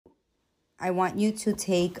I want you to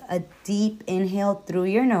take a deep inhale through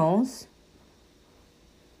your nose.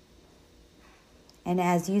 And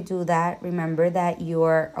as you do that, remember that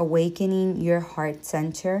you're awakening your heart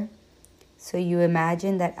center. So you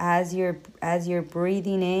imagine that as you're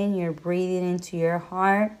breathing in, you're breathing into your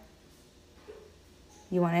heart.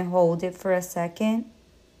 You want to hold it for a second.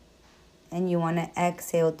 And you want to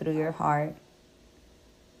exhale through your heart.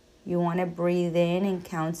 You want to breathe in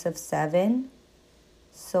counts of 7.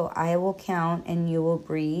 So I will count and you will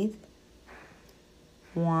breathe.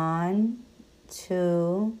 1,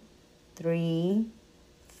 2, 3,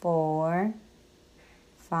 4,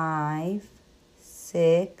 5,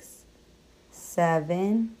 6,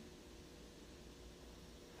 7.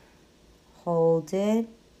 Hold it.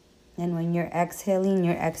 And when you're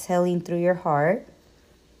exhaling through your heart.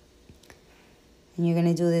 And you're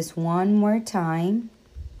going to do this one more time.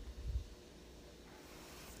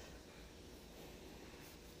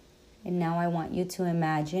 And now I want you to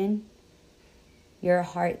imagine your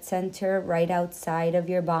heart center right outside of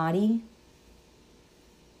your body.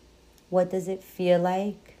 What does it feel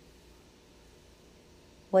like?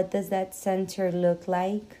 What does that center look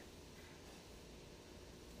like?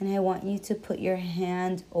 And I want you to put your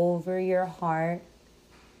hand over your heart.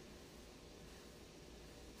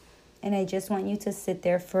 And I just want you to sit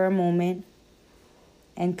there for a moment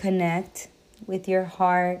and connect with your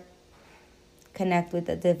heart, connect with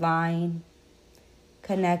the divine,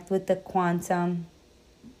 connect with the quantum.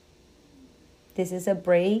 This is a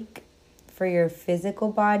break for your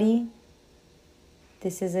physical body.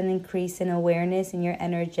 This is an increase in awareness in your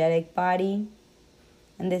energetic body.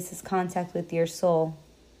 And this is contact with your soul.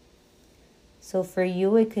 So for you,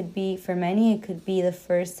 for many, it could be the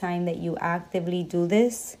first time that you actively do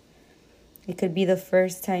this. It could be the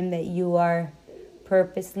first time that you are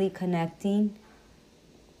purposely connecting.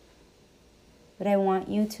 But I want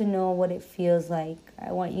you to know what it feels like.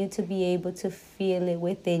 I want you to be able to feel it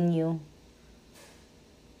within you.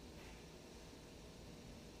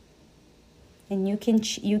 And you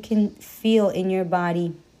can feel in your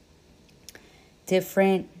body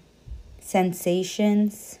different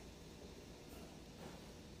sensations.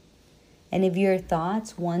 And if your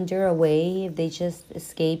thoughts wander away, if they just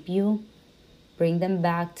escape you, bring them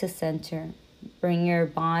back to center. Bring your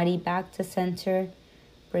body back to center.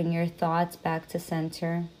 Bring your thoughts back to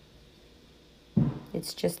center.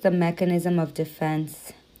 It's just a mechanism of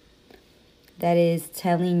defense that is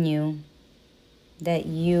telling you that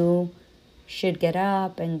you should get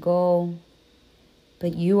up and go,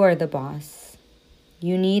 but you are the boss.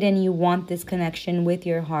 You need and you want this connection with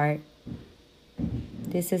your heart.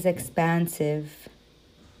 This is expansive.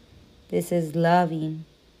 This is loving.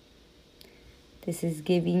 This is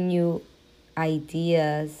giving you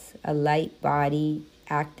ideas, a light body,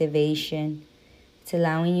 activation. It's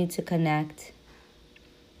allowing you to connect.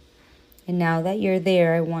 And now that you're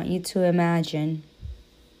there, I want you to imagine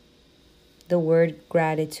the word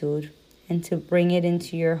gratitude and to bring it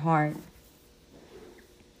into your heart.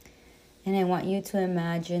 And I want you to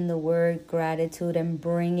imagine the word gratitude and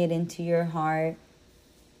bring it into your heart.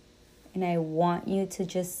 And I want you to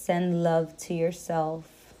just send love to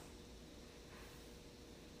yourself.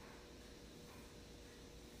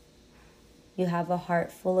 You have a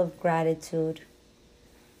heart full of gratitude.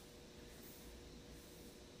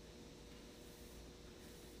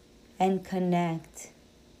 And connect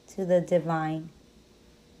to the divine,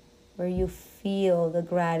 where you feel the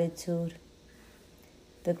gratitude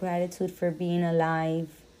for being alive,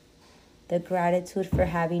 the gratitude for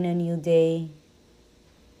having a new day,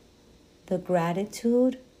 the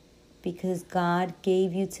gratitude because God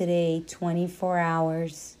gave you today 24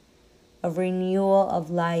 hours of renewal of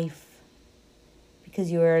life,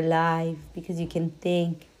 because you are alive, because you can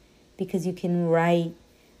think, because you can write,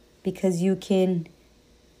 because you can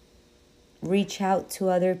reach out to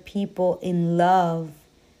other people in love,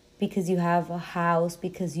 because you have a house,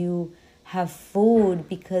 because you have food,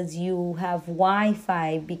 because you have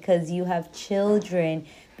Wi-Fi, because you have children,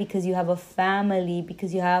 because you have a family,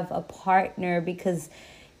 because you have a partner, because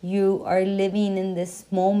you are living in this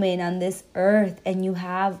moment on this earth and you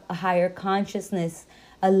have a higher consciousness,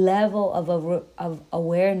 a level of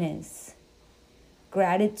awareness.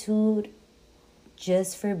 Gratitude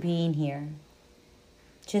just for being here,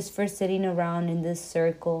 just for sitting around in this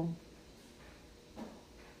circle.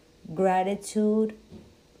 Gratitude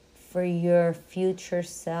for your future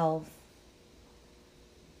self.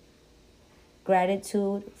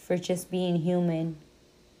 Gratitude for just being human.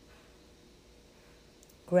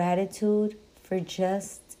 Gratitude for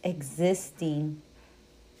just existing.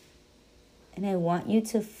 And I want you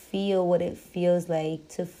to feel what it feels like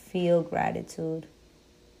to feel gratitude.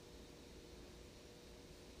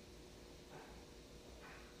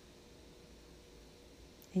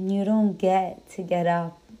 And you don't get to get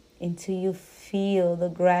up until you feel the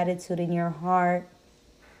gratitude in your heart.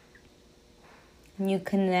 And you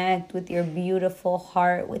connect with your beautiful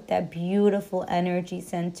heart, with that beautiful energy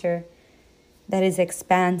center that is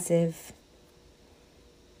expansive.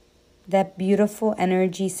 That beautiful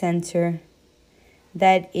energy center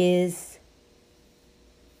that is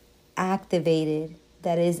activated,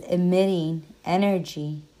 that is emitting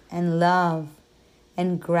energy and love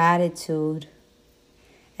and gratitude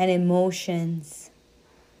and emotions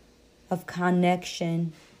of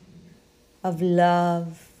connection, of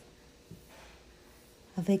love,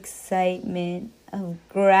 of excitement, of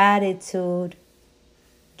gratitude.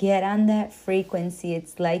 Get on that frequency.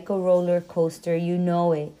 It's like a roller coaster. You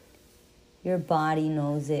know it. Your body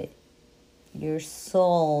knows it. Your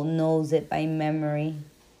soul knows it by memory.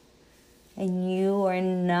 And you are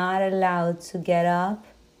not allowed to get up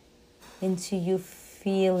until you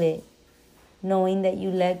feel it. Knowing that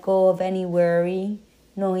you let go of any worry.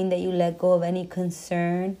 Knowing that you let go of any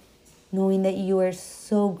concern. Knowing that you are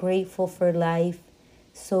so grateful for life.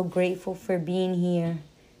 So grateful for being here.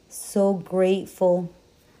 So grateful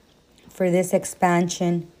for this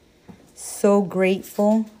expansion. So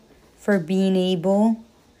grateful for being able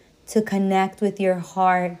to connect with your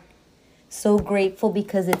heart. So grateful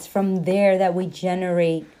because it's from there that we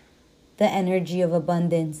generate the energy of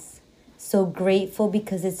abundance. So grateful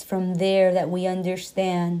because it's from there that we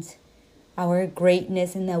understand our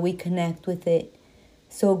greatness and that we connect with it.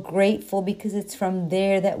 So grateful because it's from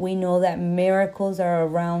there that we know that miracles are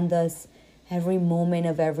around us every moment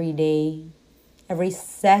of every day, every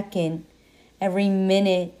second, every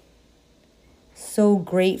minute. So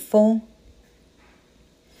grateful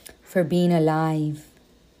for being alive.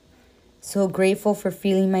 So grateful for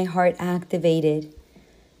feeling my heart activated.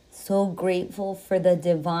 So grateful for the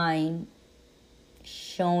divine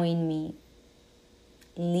showing me,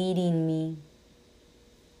 leading me.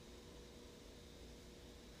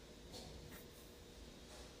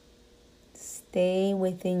 Stay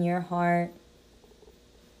within your heart.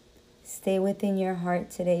 Stay within your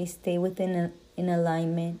heart today. Stay in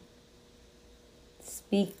alignment.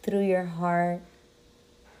 Speak through your heart.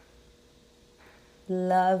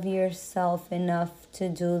 Love yourself enough to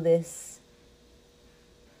do this.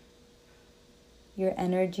 Your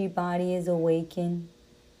energy body is awakened.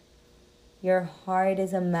 Your heart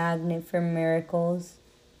is a magnet for miracles.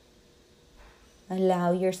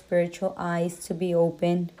 Allow your spiritual eyes to be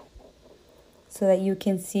open so that you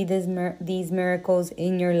can see these miracles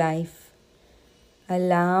in your life.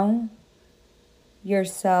 Allow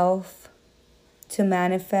yourself to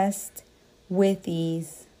manifest with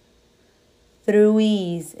ease. Through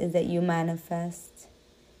ease is that you manifest.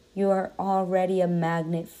 You are already a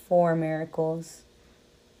magnet for miracles.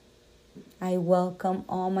 I welcome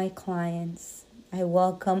all my clients. I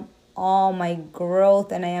welcome all my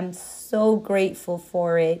growth, and I am so grateful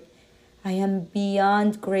for it. I am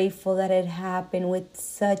beyond grateful that it happened with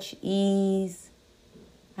such ease.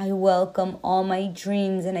 I welcome all my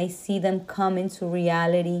dreams and I see them come into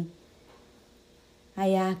reality.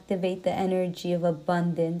 I activate the energy of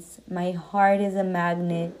abundance. My heart is a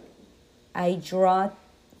magnet. I draw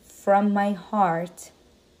from my heart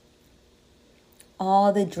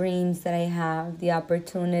all the dreams that I have, the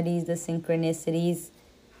opportunities, the synchronicities,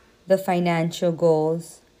 the financial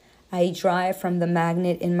goals. I draw it from the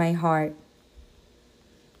magnet in my heart.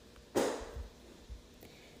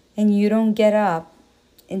 And you don't get up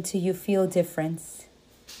until you feel difference.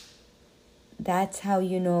 That's how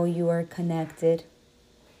you know you are connected.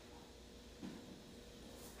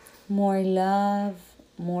 More love,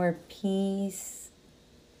 more peace,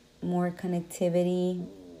 more connectivity,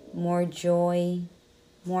 more joy,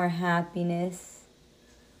 more happiness.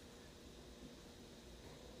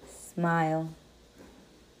 Smile.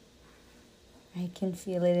 I can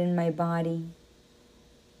feel it in my body.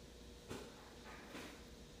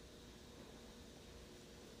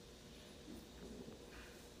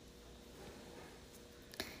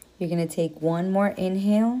 You're going to take one more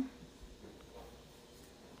inhale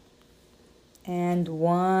and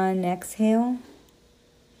one exhale.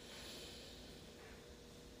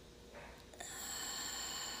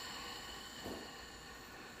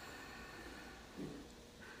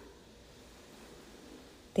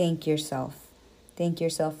 Thank yourself. Thank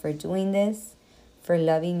yourself for doing this, for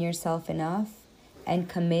loving yourself enough, and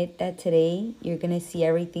commit that today you're going to see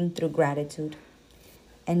everything through gratitude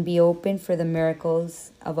and be open for the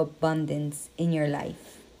miracles of abundance in your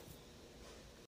life.